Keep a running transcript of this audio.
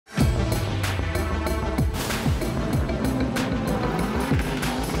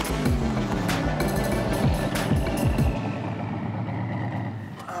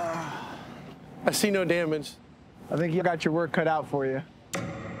I see no damage. I think you got your work cut out for you.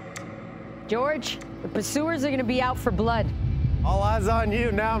 George, the pursuers are gonna be out for blood. All eyes on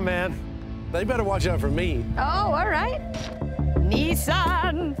you now, man. They better watch out for me. Oh, all right.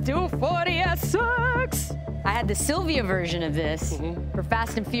 Nissan 240SX. I had the Sylvia version of this for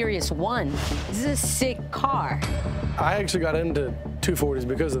Fast and Furious 1. This is a sick car. I actually got into 240s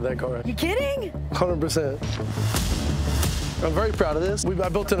because of that car. You kidding? 100%. I'm very proud of this. I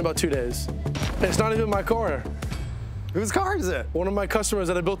built it in about 2 days. And it's not even my car. Whose car is it? One of my customers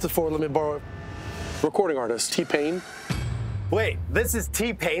that I built it for let me borrow it. Recording artist, T-Pain. Wait, this is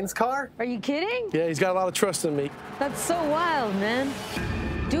T-Pain's car? Are you kidding? Yeah, he's got a lot of trust in me. That's so wild, man.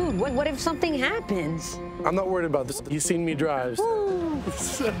 Dude, what if something happens? I'm not worried about this. He's seen me drive. Woo.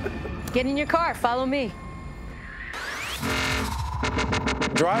 Get in your car, follow me.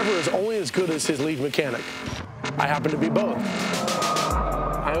 Driver is only as good as his lead mechanic. I happen to be both.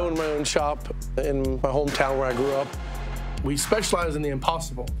 I own my own shop in my hometown where I grew up. We specialize in the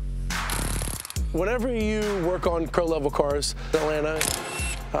impossible. Whenever you work on pro-level cars in Atlanta,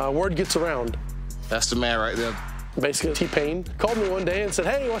 word gets around. That's the man right there. Basically, T-Pain called me one day and said,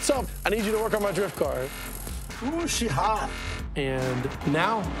 hey, what's up? I need you to work on my drift car. Ooh, she hot. And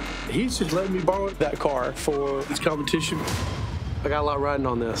now, he's just letting me borrow that car for this competition. I got a lot riding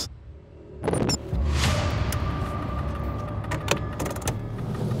on this.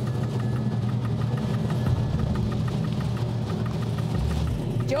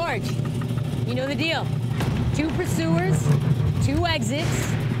 George, you know the deal. 2 pursuers, 2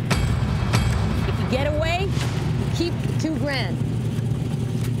 exits. If you get away, you keep $2 grand.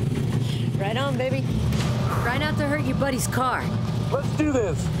 Right on, baby. Try not to hurt your buddy's car. Let's do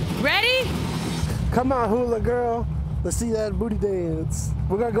this. Ready? Come on, hula girl. Let's see that booty dance.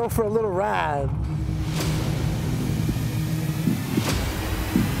 We're gonna go for a little ride.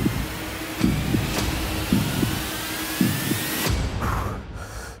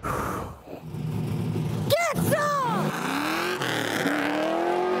 Get some!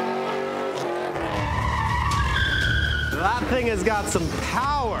 That thing has got some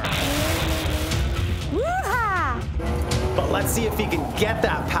power. Woo-ha! But let's see if he can get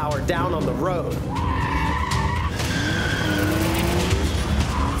that power down on the road.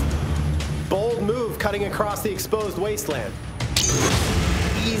 Bold move cutting across the exposed wasteland.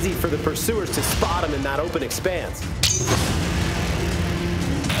 Easy for the pursuers to spot him in that open expanse.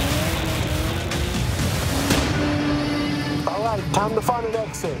 All right, time to find an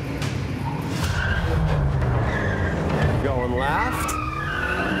exit. Going left.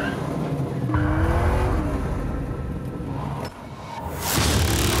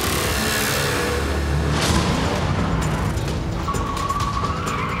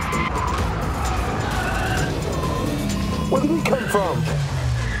 Where did he come from?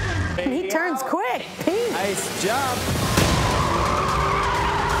 He turns quick. Pete. Nice job.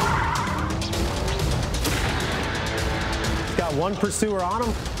 Got 1 pursuer on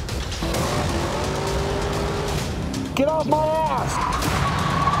him. Get off my ass!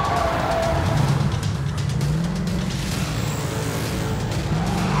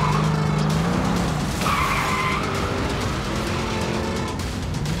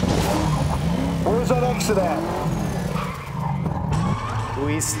 Where's that exit at? Ooh,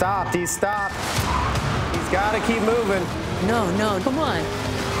 he stopped. He's got to keep moving. No, come on.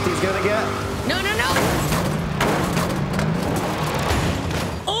 He's going to get... No.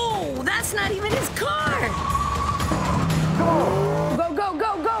 Oh, that's not even his car. Go.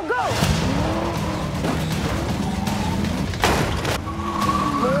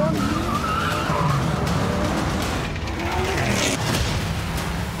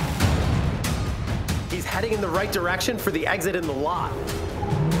 He's heading in the right direction for the exit in the lot.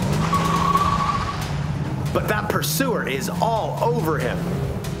 But that pursuer is all over him.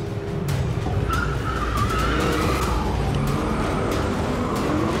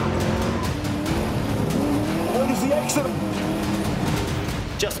 Where does the exit?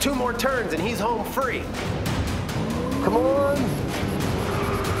 Just 2 more turns and he's home free. Come on.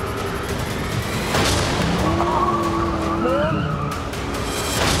 Man.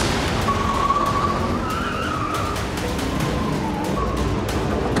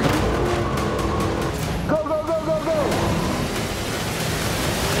 Go.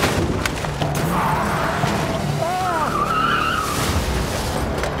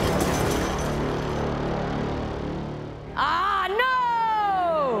 Ah,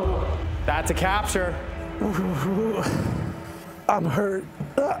 no! That's a capture. I'm hurt.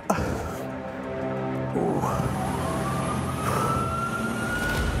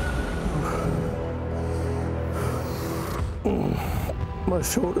 My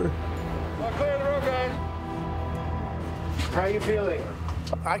shoulder. clear the road, guys. How are you feeling?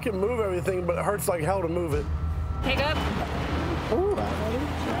 I can move everything, but it hurts like hell to move it. Pick up. Ooh.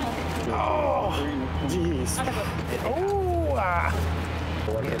 Oh, jeez. Ooh, ah.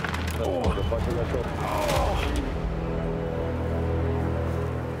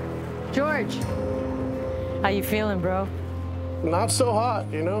 George, how you feeling, bro? Not so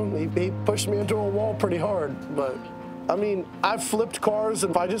hot, you know? He pushed me into a wall pretty hard, but I mean, I've flipped cars,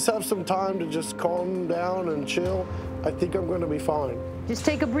 and if I just have some time to just calm down and chill, I think I'm gonna be fine. Just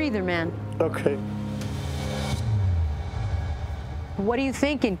take a breather, man. Okay. What are you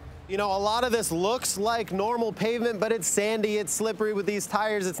thinking? You know, a lot of this looks like normal pavement, but it's sandy, it's slippery with these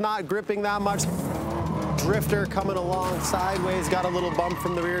tires. It's not gripping that much. Drifter coming along sideways, got a little bump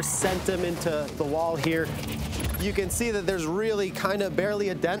from the rear, sent him into the wall here. You can see that there's really kind of barely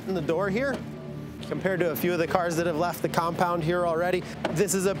a dent in the door here compared to a few of the cars that have left the compound here already.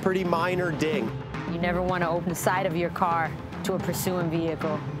 This is a pretty minor ding. You never want to open the side of your car to a pursuing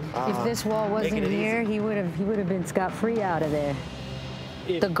vehicle. If this wall wasn't here, he would have been scot-free out of there.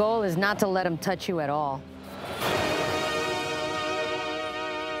 The goal is not to let him touch you at all.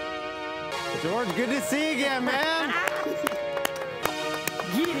 George, good to see you again, man.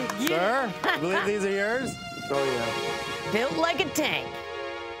 Get it. Sir, I believe these are yours? Oh, yeah. Built like a tank.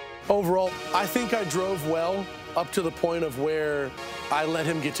 Overall, I think I drove well up to the point of where I let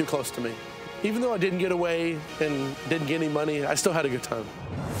him get too close to me. Even though I didn't get away and didn't get any money, I still had a good time.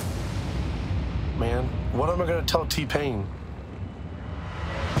 Man, what am I gonna tell T-Pain?